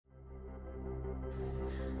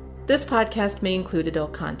This podcast may include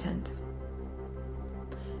adult content.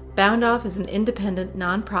 Bound Off is an independent,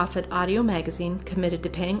 nonprofit audio magazine committed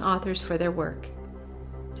to paying authors for their work.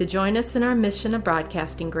 To join us in our mission of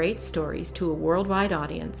broadcasting great stories to a worldwide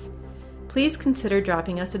audience, please consider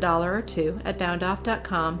dropping us $1 or $2 at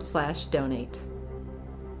boundoff.com/donate.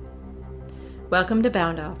 Welcome to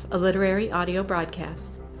Bound Off, a literary audio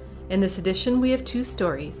broadcast. In this edition, we have 2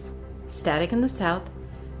 stories, Static in the South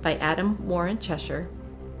by Adam Warren Cheshire,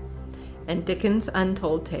 and Dickens'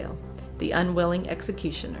 Untold Tale, The Unwilling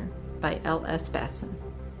Executioner by L.S. Basson.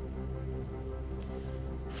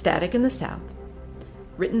 Static in the South,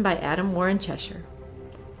 written by Adam Warren Cheshire,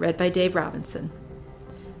 read by Dave Robinson.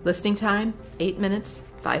 Listening time, 8 minutes,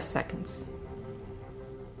 5 seconds.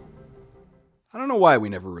 I don't know why we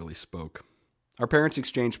never really spoke. Our parents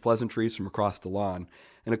exchanged pleasantries from across the lawn,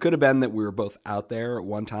 and it could have been that we were both out there at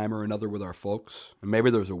one time or another with our folks, and maybe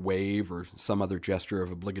there was a wave or some other gesture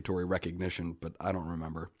of obligatory recognition, but I don't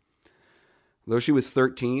remember. Though she was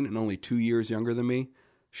 13 and only 2 years younger than me,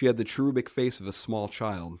 she had the cherubic face of a small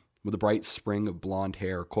child, with a bright spring of blonde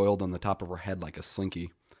hair coiled on the top of her head like a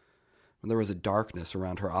slinky. And there was a darkness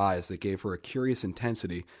around her eyes that gave her a curious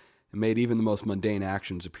intensity and made even the most mundane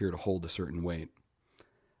actions appear to hold a certain weight.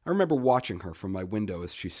 I remember watching her from my window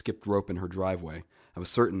as she skipped rope in her driveway. I was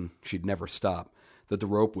certain she'd never stop, that the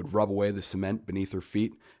rope would rub away the cement beneath her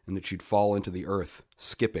feet, and that she'd fall into the earth,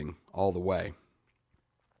 skipping all the way.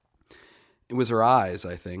 It was her eyes,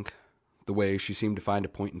 I think, the way she seemed to find a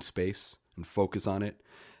point in space and focus on it,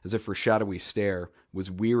 as if her shadowy stare was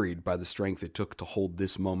wearied by the strength it took to hold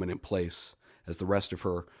this moment in place, as the rest of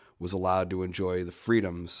her was allowed to enjoy the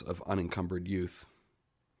freedoms of unencumbered youth.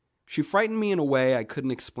 She frightened me in a way I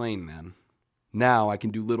couldn't explain then. Now I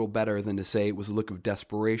can do little better than to say it was a look of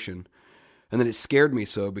desperation, and that it scared me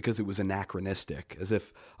so because it was anachronistic, as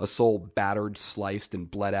if a soul battered, sliced, and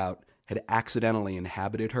bled out had accidentally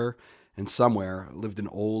inhabited her, and somewhere lived an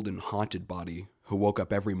old and haunted body who woke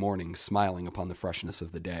up every morning smiling upon the freshness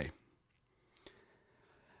of the day.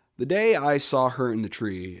 The day I saw her in the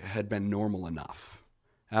tree had been normal enough.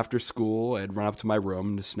 After school, I had run up to my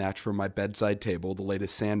room to snatch from my bedside table the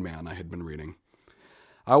latest Sandman I had been reading.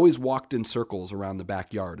 I always walked in circles around the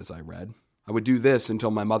backyard as I read. I would do this until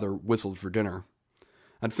my mother whistled for dinner.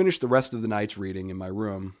 I'd finish the rest of the night's reading in my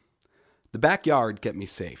room. The backyard kept me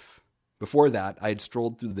safe. Before that, I had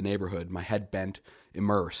strolled through the neighborhood, my head bent,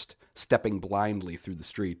 immersed, stepping blindly through the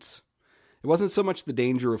streets. It wasn't so much the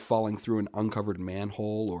danger of falling through an uncovered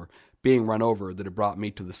manhole or being run over that had brought me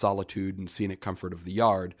to the solitude and scenic comfort of the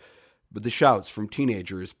yard, but the shouts from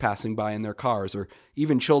teenagers passing by in their cars, or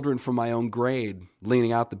even children from my own grade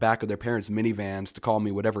leaning out the back of their parents' minivans to call me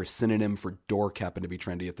whatever synonym for dork happened to be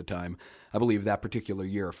trendy at the time. I believe that particular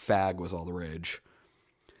year fag was all the rage.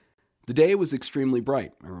 The day was extremely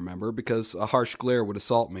bright, I remember, because a harsh glare would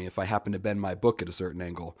assault me if I happened to bend my book at a certain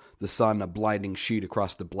angle, the sun a blinding sheet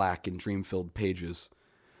across the black and dream-filled pages.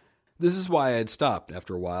 This is why I had stopped,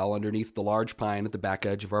 after a while, underneath the large pine at the back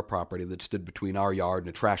edge of our property that stood between our yard and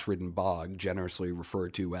a trash-ridden bog, generously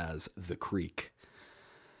referred to as the creek.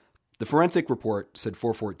 The forensic report said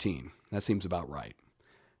 4:14. That seems about right.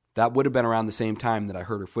 That would have been around the same time that I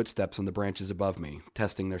heard her footsteps on the branches above me,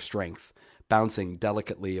 testing their strength, bouncing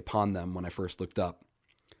delicately upon them when I first looked up.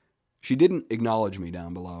 She didn't acknowledge me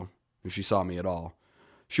down below, if she saw me at all.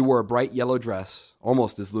 She wore a bright yellow dress,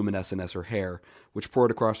 almost as luminescent as her hair, which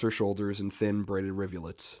poured across her shoulders in thin braided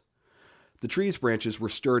rivulets. The tree's branches were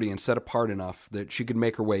sturdy and set apart enough that she could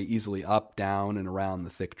make her way easily up, down, and around the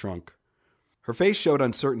thick trunk. Her face showed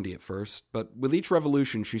uncertainty at first, but with each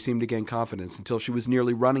revolution she seemed to gain confidence until she was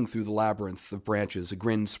nearly running through the labyrinth of branches, a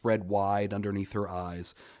grin spread wide underneath her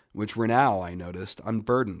eyes, which were now, I noticed,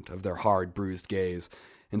 unburdened of their hard, bruised gaze,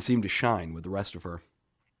 and seemed to shine with the rest of her.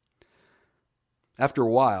 After a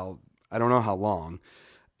while, I don't know how long,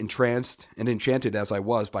 entranced and enchanted as I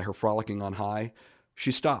was by her frolicking on high,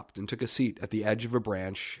 she stopped and took a seat at the edge of a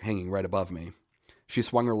branch hanging right above me. She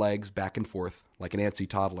swung her legs back and forth like an antsy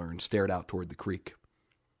toddler and stared out toward the creek.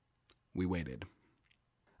 We waited.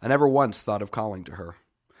 I never once thought of calling to her.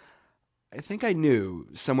 I think I knew,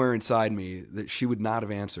 somewhere inside me, that she would not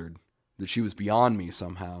have answered, that she was beyond me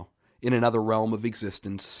somehow, in another realm of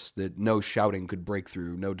existence that no shouting could break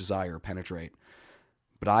through, no desire penetrate.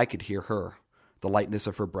 But I could hear her, the lightness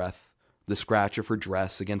of her breath, the scratch of her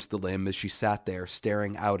dress against the limb as she sat there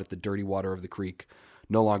staring out at the dirty water of the creek,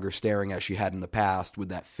 no longer staring as she had in the past with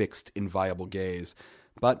that fixed, inviolable gaze,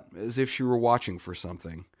 but as if she were watching for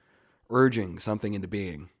something, urging something into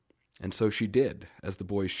being. And so she did, as the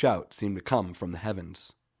boy's shout seemed to come from the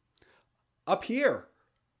heavens. "Up here!"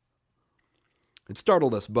 It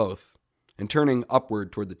startled us both, and turning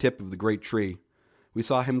upward toward the tip of the great tree, we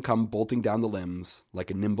saw him come bolting down the limbs like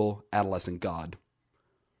a nimble adolescent god.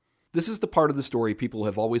 This is the part of the story people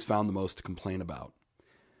have always found the most to complain about.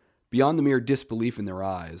 Beyond the mere disbelief in their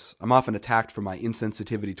eyes, I'm often attacked for my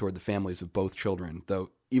insensitivity toward the families of both children, though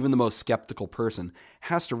even the most skeptical person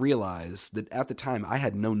has to realize that at the time I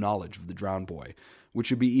had no knowledge of the drowned boy, which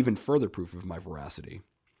should be even further proof of my veracity.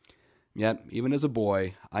 Yet, even as a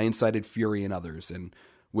boy, I incited fury in others and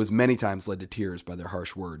was many times led to tears by their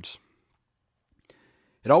harsh words.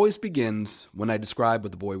 It always begins when I describe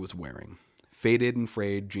what the boy was wearing. Faded and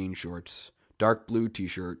frayed jean shorts, dark blue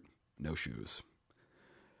t-shirt, no shoes.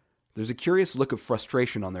 There's a curious look of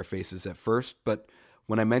frustration on their faces at first, but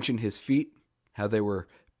when I mention his feet, how they were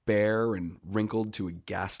bare and wrinkled to a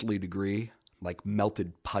ghastly degree, like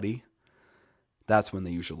melted putty, that's when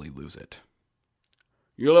they usually lose it.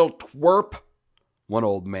 "You little twerp!" one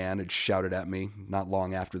old man had shouted at me not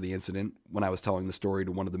long after the incident when I was telling the story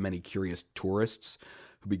to one of the many curious tourists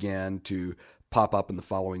who began to pop up in the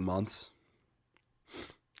following months.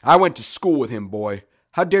 "I went to school with him, boy.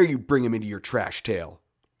 How dare you bring him into your trash tale?"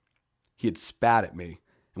 He had spat at me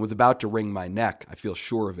and was about to wring my neck, I feel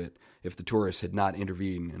sure of it, if the tourists had not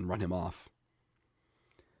intervened and run him off.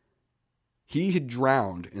 He had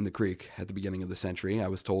drowned in the creek at the beginning of the century, I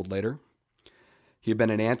was told later. He had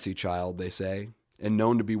been an antsy child, they say, and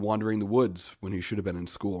known to be wandering the woods when he should have been in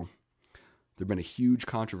school. There had been a huge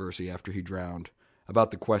controversy after he drowned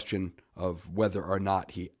about the question of whether or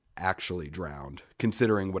not he actually drowned,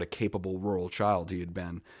 considering what a capable rural child he had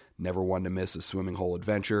been, never one to miss a swimming hole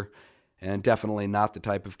adventure, and definitely not the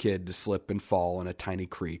type of kid to slip and fall in a tiny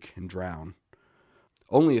creek and drown.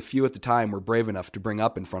 Only a few at the time were brave enough to bring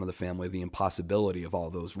up in front of the family the impossibility of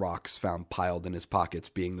all those rocks found piled in his pockets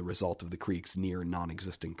being the result of the creek's near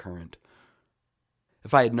non-existent current.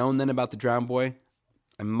 If I had known then about the drowned boy,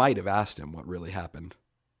 I might have asked him what really happened.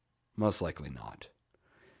 Most likely not.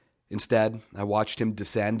 Instead, I watched him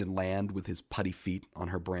descend and land with his putty feet on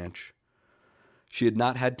her branch. She had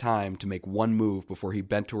not had time to make one move before he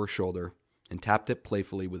bent to her shoulder and tapped it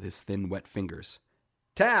playfully with his thin, wet fingers.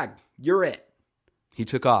 "Tag, you're it!" He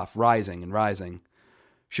took off, rising and rising.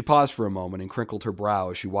 She paused for a moment and crinkled her brow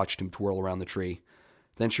as she watched him twirl around the tree.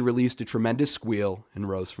 Then she released a tremendous squeal and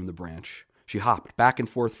rose from the branch. She hopped back and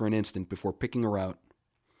forth for an instant before picking her out.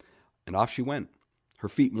 And off she went, her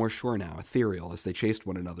feet more sure now, ethereal, as they chased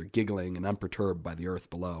one another, giggling and unperturbed by the earth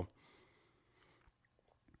below.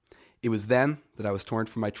 It was then that I was torn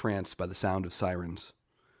from my trance by the sound of sirens.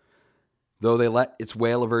 Though they let its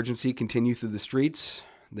wail of urgency continue through the streets,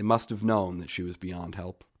 they must have known that she was beyond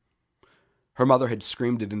help. Her mother had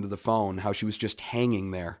screamed it into the phone, how she was just hanging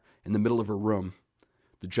there in the middle of her room.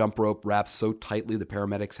 The jump rope wrapped so tightly the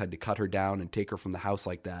paramedics had to cut her down and take her from the house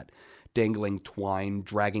like that, dangling twine,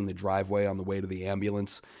 dragging the driveway on the way to the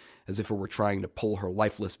ambulance, as if it were trying to pull her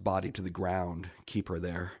lifeless body to the ground, keep her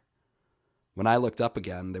there. When I looked up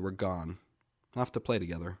again, they were gone, off to play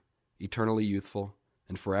together, eternally youthful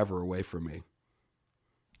and forever away from me.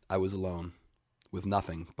 I was alone, with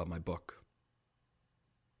nothing but my book.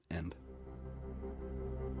 End.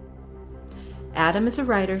 Adam is a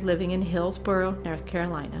writer living in Hillsborough, North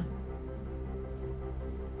Carolina.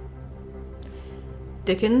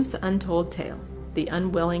 Dickens' Untold Tale, The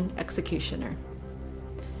Unwilling Executioner.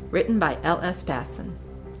 Written by L.S. Basson.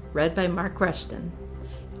 Read by Mark Rushton.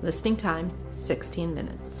 Listening time, 16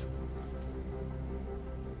 minutes.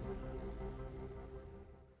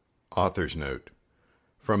 Author's Note.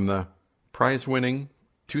 From the prize-winning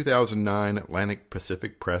 2009 Atlantic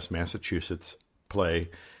Pacific Press, Massachusetts play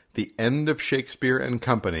The End of Shakespeare and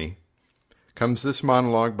Company comes this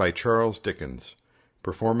monologue by Charles Dickens,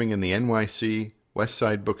 performing in the NYC West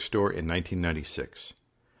Side Bookstore in 1996.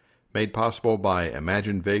 Made possible by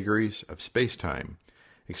imagined vagaries of space-time,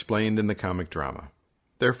 explained in the comic drama.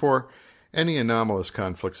 Therefore, any anomalous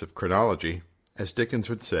conflicts of chronology, as Dickens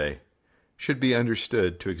would say, should be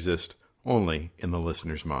understood to exist only in the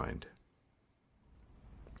listener's mind.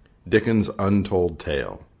 Dickens' Untold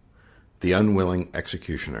Tale, The Unwilling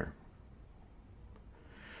Executioner.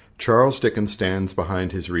 Charles Dickens stands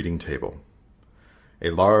behind his reading table.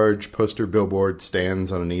 A large poster billboard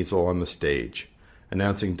stands on an easel on the stage,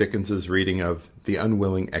 announcing Dickens's reading of The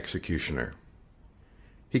Unwilling Executioner.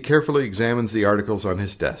 He carefully examines the articles on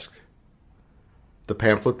his desk. The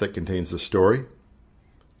pamphlet that contains the story,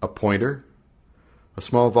 a pointer, a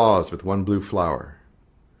small vase with one blue flower,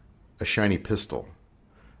 a shiny pistol,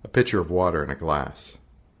 a pitcher of water and a glass.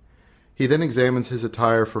 He then examines his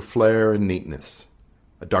attire for flair and neatness.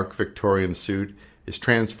 A dark Victorian suit is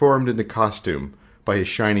transformed into costume by his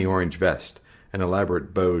shiny orange vest and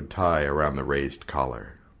elaborate bowed tie around the raised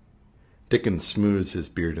collar. Dickens smooths his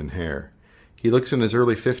beard and hair. He looks in his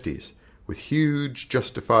early 50s, with huge,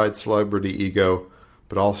 justified celebrity ego,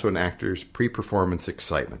 but also an actor's pre-performance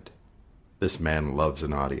excitement. This man loves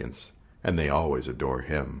an audience, and they always adore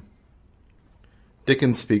him.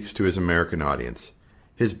 Dickens speaks to his American audience.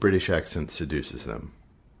 His British accent seduces them.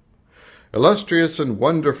 Illustrious and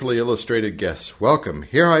wonderfully illustrated guests, welcome.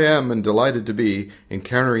 Here I am, and delighted to be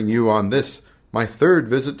encountering you on this, my third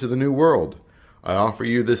visit to the New World. I offer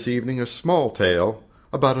you this evening a small tale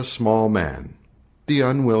about a small man, the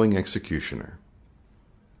unwilling executioner.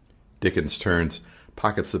 Dickens turns,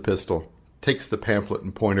 pockets the pistol, takes the pamphlet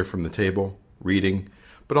and pointer from the table, reading,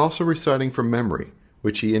 but also reciting from memory,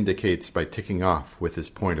 which he indicates by ticking off with his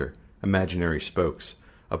pointer imaginary spokes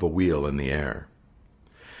of a wheel in the air.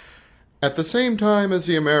 At the same time as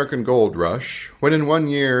the American gold rush, when in one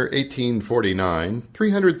year, 1849,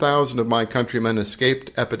 300,000 of my countrymen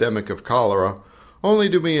escaped epidemic of cholera, only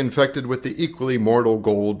to be infected with the equally mortal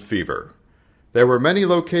gold fever. There were many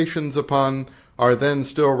locations upon our then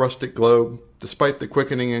still rustic globe, despite the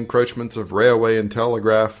quickening encroachments of railway and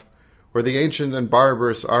telegraph, where the ancient and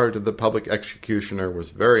barbarous art of the public executioner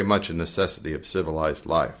was very much a necessity of civilized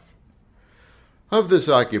life. Of this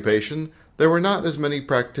occupation there were not as many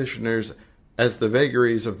practitioners as the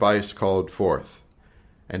vagaries of vice called forth,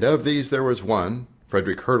 and of these there was one,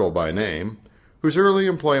 Frederick Hurdle by name, whose early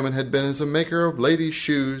employment had been as a maker of ladies'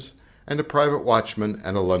 shoes and a private watchman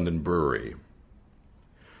at a London brewery.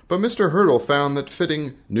 But Mr. Hurdle found that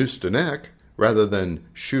fitting noose to neck, rather than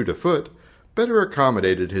shoe to foot, better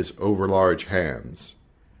accommodated his overlarge hands.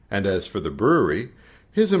 And as for the brewery,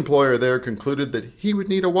 his employer there concluded that he would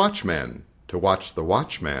need a watchman to watch the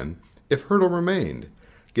watchman if Hurdle remained,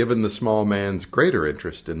 given the small man's greater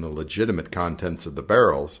interest in the legitimate contents of the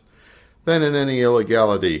barrels than in any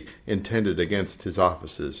illegality intended against his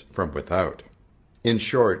offices from without. In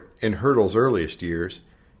short, in Hurdle's earliest years,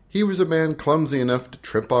 he was a man clumsy enough to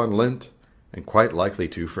trip on lint, and quite likely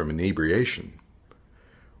to from inebriation.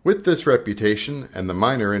 With this reputation, and the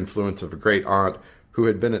minor influence of a great-aunt who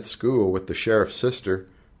had been at school with the sheriff's sister,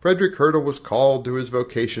 Frederick Hurdle was called to his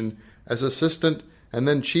vocation as assistant and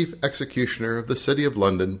then chief executioner of the city of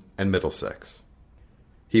London and Middlesex.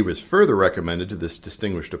 He was further recommended to this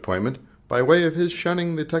distinguished appointment by way of his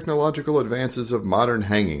shunning the technological advances of modern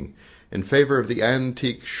hanging in favor of the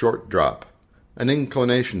antique short drop, an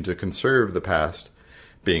inclination to conserve the past,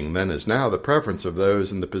 being then as now the preference of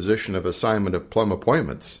those in the position of assignment of plum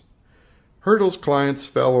appointments. Hurdle's clients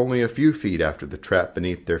fell only a few feet after the trap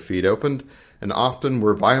beneath their feet opened, and often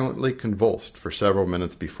were violently convulsed for several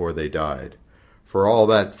minutes before they died. For all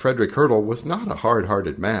that, Frederick Hurdle was not a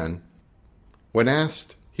hard-hearted man. When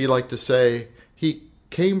asked, he liked to say, he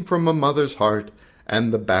came from my mother's heart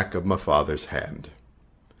and the back of my father's hand.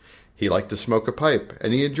 He liked to smoke a pipe,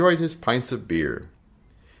 and he enjoyed his pints of beer.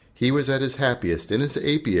 He was at his happiest in his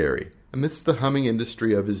apiary, amidst the humming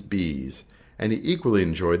industry of his bees, and he equally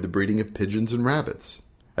enjoyed the breeding of pigeons and rabbits,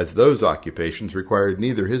 as those occupations required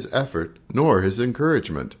neither his effort nor his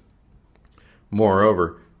encouragement.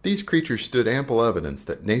 Moreover, these creatures stood ample evidence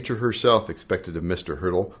that nature herself expected of Mr.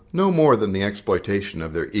 Hurdle no more than the exploitation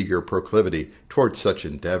of their eager proclivity towards such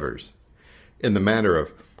endeavors, in the matter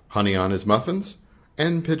of honey on his muffins,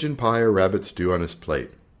 and pigeon pie or rabbit stew on his plate.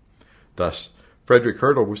 Thus, Frederick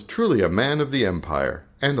Hurdle was truly a man of the empire,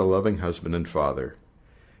 and a loving husband and father.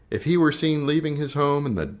 If he were seen leaving his home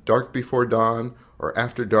in the dark before dawn, or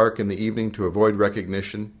after dark in the evening to avoid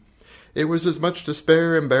recognition, it was as much to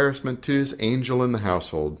spare embarrassment to his angel in the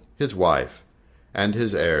household, his wife, and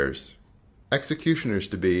his heirs, executioners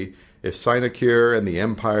to be, if sinecure and the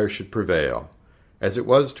empire should prevail, as it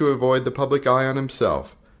was to avoid the public eye on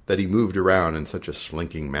himself that he moved around in such a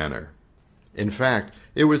slinking manner. In fact,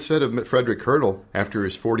 it was said of Frederick Hurdle, after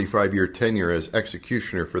his 45-year tenure as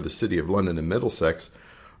executioner for the city of London and Middlesex,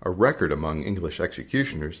 a record among English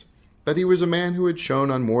executioners, that he was a man who had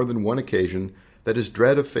shown on more than one occasion that his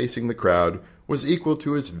dread of facing the crowd was equal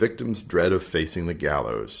to his victim's dread of facing the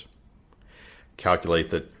gallows. Calculate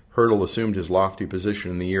that Hurdle assumed his lofty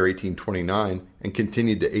position in the year 1829 and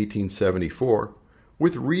continued to 1874,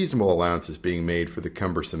 with reasonable allowances being made for the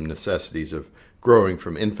cumbersome necessities of growing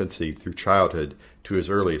from infancy through childhood to his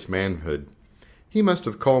earliest manhood. He must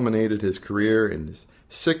have culminated his career in his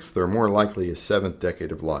 6th or more likely his 7th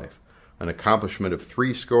decade of life, an accomplishment of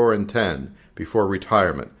 70 before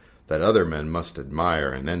retirement that other men must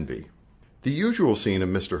admire and envy. The usual scene of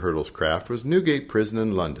Mr. Hurdle's craft was Newgate Prison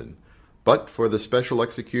in London, but for the special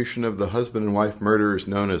execution of the husband and wife murderers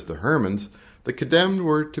known as the Hermans, the condemned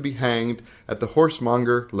were to be hanged at the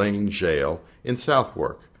Horsemonger Lane Jail in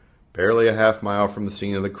Southwark, barely a half-mile from the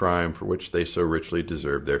scene of the crime for which they so richly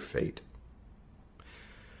deserved their fate.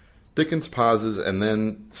 Dickens pauses and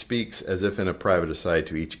then speaks as if in a private aside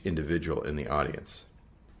to each individual in the audience.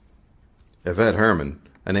 Yvette Herman,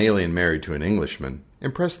 an alien married to an Englishman,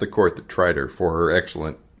 impressed the court that tried her for her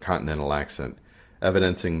excellent continental accent,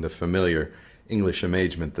 evidencing the familiar English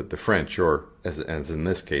amazement that the French, or, as in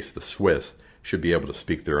this case, the Swiss, should be able to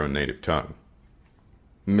speak their own native tongue.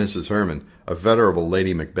 Mrs. Herman, a venerable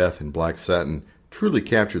Lady Macbeth in black satin, truly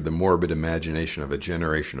captured the morbid imagination of a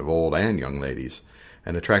generation of old and young ladies,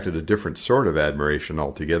 and attracted a different sort of admiration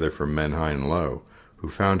altogether from men high and low, who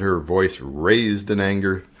found her voice raised in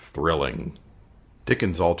anger thrilling.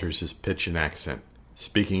 Dickens alters his pitch and accent,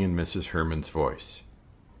 speaking in Mrs. Herman's voice.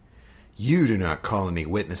 "You do not call any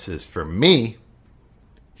witnesses for me."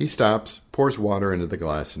 He stops, pours water into the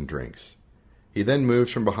glass, and drinks. He then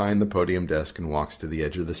moves from behind the podium desk and walks to the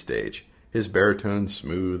edge of the stage, his baritone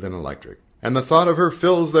smooth and electric. And the thought of her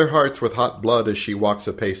fills their hearts with hot blood as she walks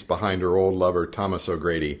a pace behind her old lover, Thomas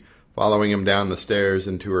O'Grady, following him down the stairs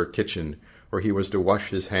into her kitchen, where he was to wash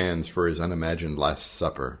his hands for his unimagined Last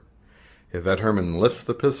Supper. Yvette Herman lifts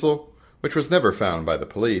the pistol, which was never found by the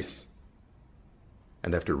police,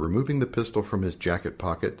 and after removing the pistol from his jacket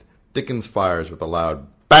pocket, Dickens fires with a loud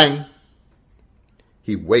bang.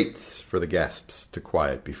 He waits for the gasps to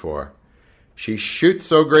quiet before. She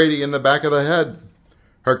shoots O'Grady in the back of the head.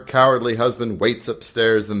 Her cowardly husband waits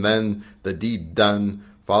upstairs, and then, the deed done,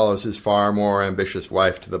 follows his far more ambitious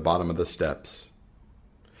wife to the bottom of the steps.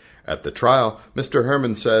 At the trial, Mr.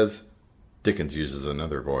 Herman says, Dickens uses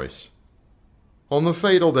another voice, "On the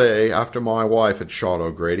fatal day, after my wife had shot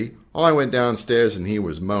O'Grady, I went downstairs and he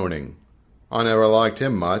was moaning. I never liked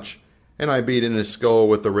him much, and I beat in his skull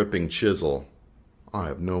with the ripping chisel. I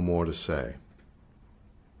have no more to say."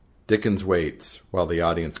 Dickens waits while the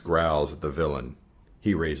audience growls at the villain.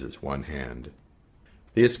 He raises one hand.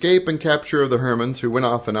 The escape and capture of the Hermans, who went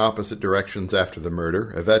off in opposite directions after the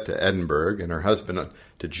murder, Yvette to Edinburgh and her husband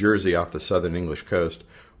to Jersey off the southern English coast,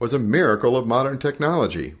 was a miracle of modern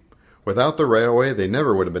technology. Without the railway, they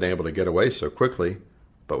never would have been able to get away so quickly.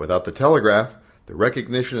 But without the telegraph, the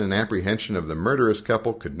recognition and apprehension of the murderous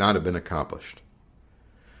couple could not have been accomplished.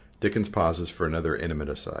 Dickens pauses for another intimate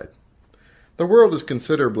aside. The world is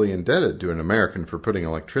considerably indebted to an American for putting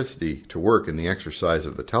electricity to work in the exercise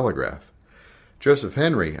of the telegraph. Joseph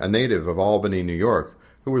Henry, a native of Albany, New York,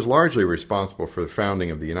 who was largely responsible for the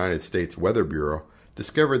founding of the United States Weather Bureau,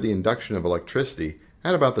 discovered the induction of electricity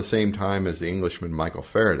at about the same time as the Englishman Michael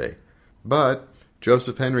Faraday. But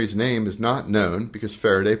Joseph Henry's name is not known because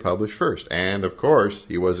Faraday published first, and, of course,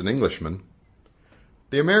 he was an Englishman.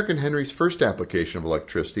 The American Henry's first application of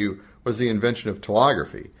electricity was the invention of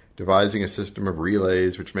telegraphy, devising a system of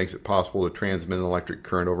relays which makes it possible to transmit an electric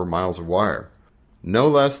current over miles of wire. No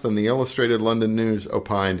less than the Illustrated London News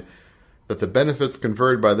opined that the benefits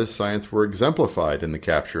conferred by this science were exemplified in the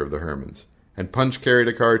capture of the Hermans, and Punch carried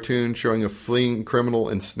a cartoon showing a fleeing criminal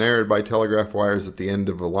ensnared by telegraph wires at the end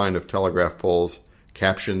of a line of telegraph poles,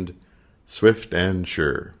 captioned, "Swift and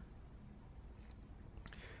Sure."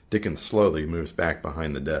 Dickens slowly moves back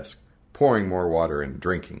behind the desk, pouring more water and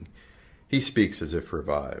drinking. He speaks as if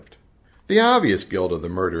revived. The obvious guilt of the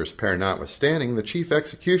murderous pair notwithstanding, the chief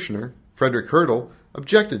executioner, Frederick Hurdle,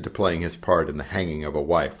 objected to playing his part in the hanging of a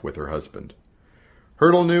wife with her husband.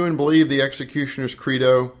 Hurdle knew and believed the executioner's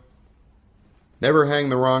credo, "Never hang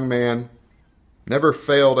the wrong man, never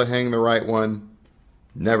fail to hang the right one,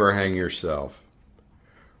 never hang yourself."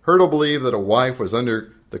 Hurdle believed that a wife was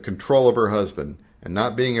under the control of her husband, and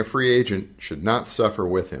not being a free agent, should not suffer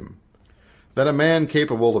with him. That a man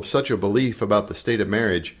capable of such a belief about the state of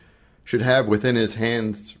marriage should have within his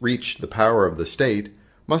hands reached the power of the state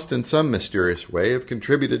must in some mysterious way have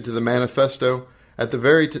contributed to the manifesto at the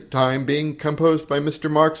very time being composed by Mr.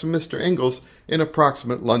 Marks and Mr. Ingalls in a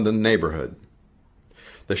proximate London neighborhood.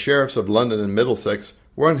 The sheriffs of London and Middlesex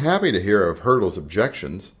were unhappy to hear of Hurdle's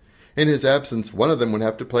objections. In his absence, one of them would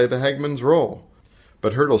have to play the hangman's role.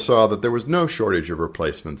 But Hurdle saw that there was no shortage of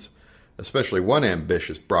replacements, especially one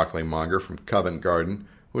ambitious broccoli-monger from Covent Garden,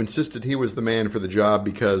 who insisted he was the man for the job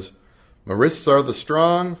because "my wrists are the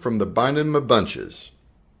strong from the binding my bunches."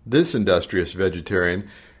 This industrious vegetarian,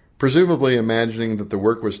 presumably imagining that the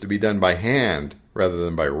work was to be done by hand rather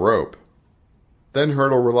than by rope. Then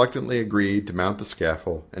Hurdle reluctantly agreed to mount the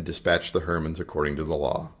scaffold and dispatch the Hermans according to the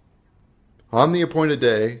law. On the appointed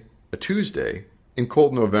day, a Tuesday, in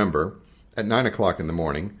cold November, at 9 o'clock in the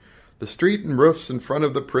morning, the street and roofs in front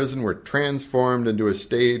of the prison were transformed into a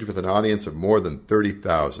stage with an audience of more than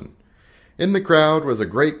 30,000. In the crowd was a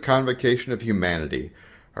great convocation of humanity,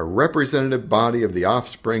 a representative body of the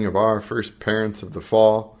offspring of our first parents of the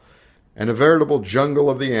fall, and a veritable jungle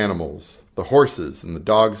of the animals, the horses and the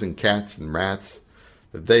dogs and cats and rats,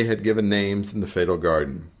 that they had given names in the fatal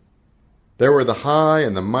garden. There were the high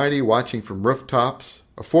and the mighty watching from rooftops,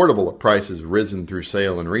 affordable at prices risen through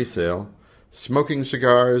sale and resale, smoking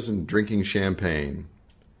cigars and drinking champagne.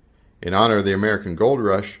 In honor of the American gold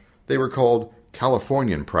rush, they were called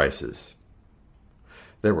Californian prices.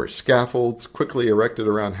 There were scaffolds quickly erected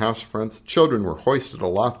around house fronts, children were hoisted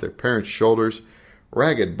aloft their parents' shoulders,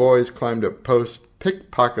 ragged boys climbed up posts,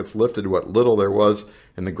 pickpockets lifted what little there was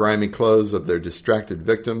in the grimy clothes of their distracted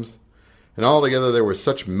victims, and altogether there was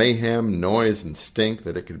such mayhem, noise, and stink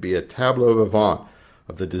that it could be a tableau vivant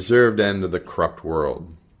of the deserved end of the corrupt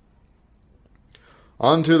world.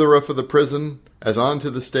 Onto the roof of the prison, as onto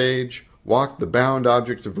the stage, walked the bound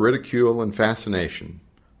objects of ridicule and fascination,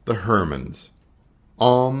 the Hermans.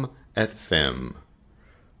 Homme et femme.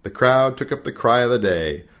 The crowd took up the cry of the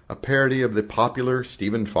day, a parody of the popular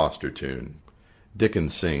Stephen Foster tune.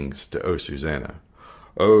 Dickens sings to O Susanna,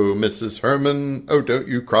 "Oh, Mrs. Herman, oh, don't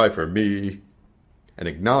you cry for me," and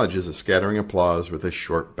acknowledges a scattering applause with a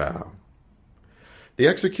short bow. The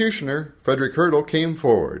executioner, Frederick Hurdle, came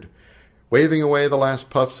forward, waving away the last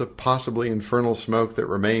puffs of possibly infernal smoke that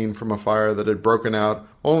remained from a fire that had broken out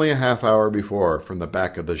only a half-hour before from the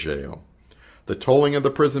back of the jail. The tolling of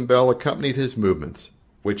the prison bell accompanied his movements,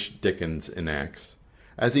 which Dickens enacts,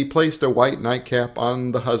 as he placed a white nightcap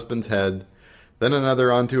on the husband's head, then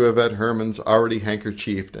another onto Yvette Herman's already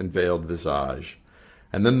handkerchiefed and veiled visage,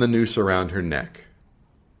 and then the noose around her neck.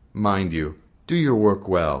 "Mind you, do your work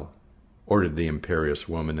well," ordered the imperious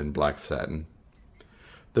woman in black satin.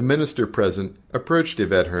 The minister present approached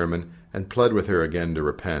Yvette Herman and pled with her again to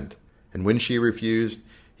repent, and when she refused,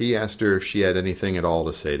 he asked her if she had anything at all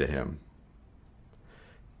to say to him.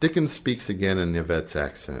 Dickens speaks again in Yvette's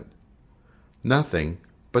accent. "Nothing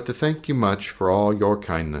but to thank you much for all your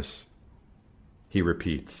kindness." He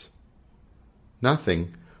repeats,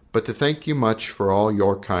 "Nothing but to thank you much for all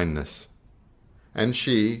your kindness." And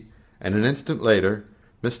she, and an instant later,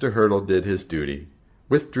 Mr. Hurdle did his duty,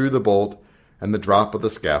 withdrew the bolt, and the drop of the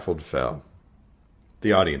scaffold fell.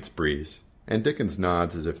 The audience breathes, and Dickens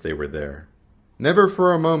nods as if they were there. Never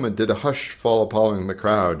for a moment did a hush fall upon the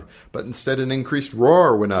crowd, but instead an increased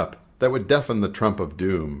roar went up that would deafen the trump of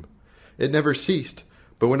doom. It never ceased,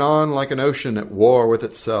 but went on like an ocean at war with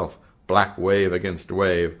itself, black wave against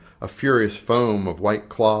wave, a furious foam of white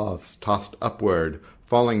cloths tossed upward,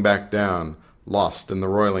 falling back down, lost in the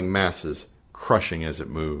roiling masses, crushing as it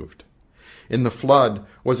moved. In the flood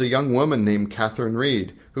was a young woman named Catherine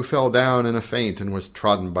Reed, who fell down in a faint and was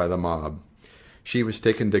trodden by the mob. She was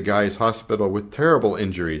taken to Guy's Hospital with terrible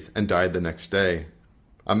injuries and died the next day.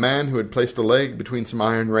 A man who had placed a leg between some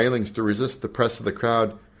iron railings to resist the press of the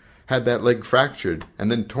crowd had that leg fractured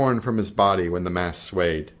and then torn from his body when the mass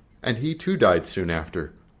swayed, and he too died soon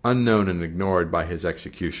after, unknown and ignored by his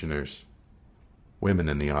executioners. Women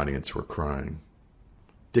in the audience were crying.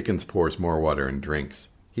 Dickens pours more water and drinks.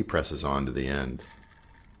 He presses on to the end.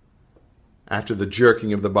 After the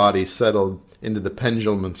jerking of the body settled into the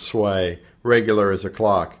pendulum of sway, regular as a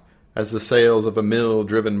clock, as the sails of a mill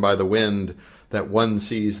driven by the wind that one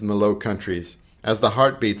sees in the Low Countries, as the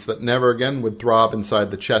heartbeats that never again would throb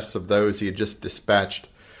inside the chests of those he had just dispatched,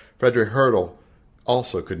 Frederick Hurdle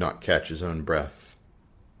also could not catch his own breath.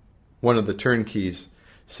 One of the turnkeys,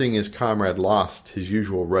 seeing his comrade lost his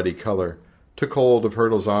usual ruddy color, took hold of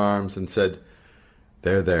Hurdle's arms and said,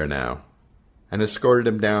 There now," and escorted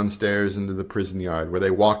him downstairs into the prison yard, where they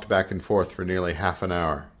walked back and forth for nearly half an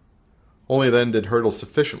hour. Only then did Hurdle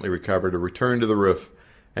sufficiently recover to return to the roof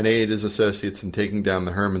and aid his associates in taking down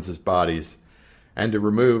the Hermans' bodies, and to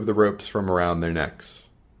remove the ropes from around their necks.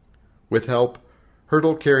 With help,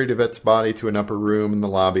 Hurdle carried Yvette's body to an upper room in the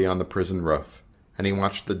lobby on the prison roof, and he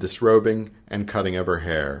watched the disrobing and cutting of her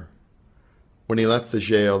hair. When he left the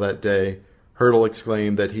jail that day, Hurdle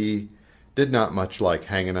exclaimed that he did not much like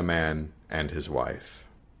hanging a man and his wife.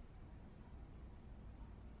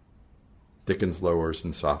 Dickens lowers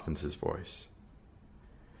and softens his voice.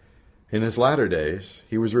 In his latter days,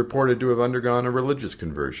 he was reported to have undergone a religious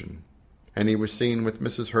conversion, and he was seen with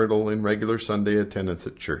Mrs. Hurdle in regular Sunday attendance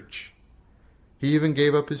at church. He even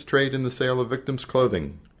gave up his trade in the sale of victims'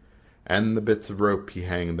 clothing, and the bits of rope he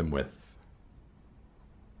hanged them with.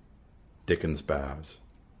 Dickens bows.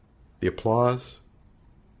 The applause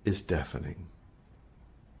is deafening.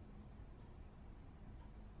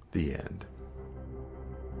 The end.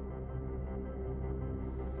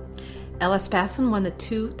 Ellis Basson won the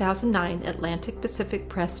 2009 Atlantic Pacific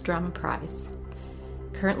Press Drama Prize.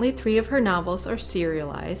 Currently, 3 of her novels are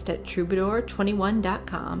serialized at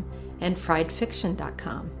Troubadour21.com and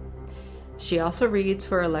FriedFiction.com. She also reads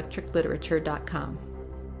for ElectricLiterature.com.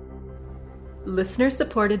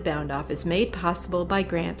 Listener-supported Bound Off is made possible by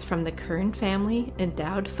grants from the Kern Family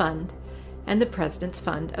Endowed Fund and the President's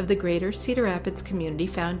Fund of the Greater Cedar Rapids Community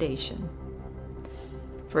Foundation.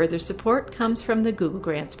 Further support comes from the Google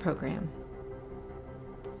Grants Program.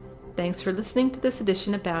 Thanks for listening to this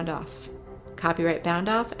edition of Bound Off. Copyright Bound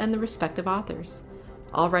Off and the respective authors.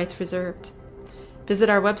 All rights reserved. Visit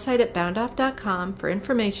our website at boundoff.com for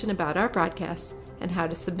information about our broadcasts and how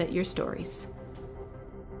to submit your stories.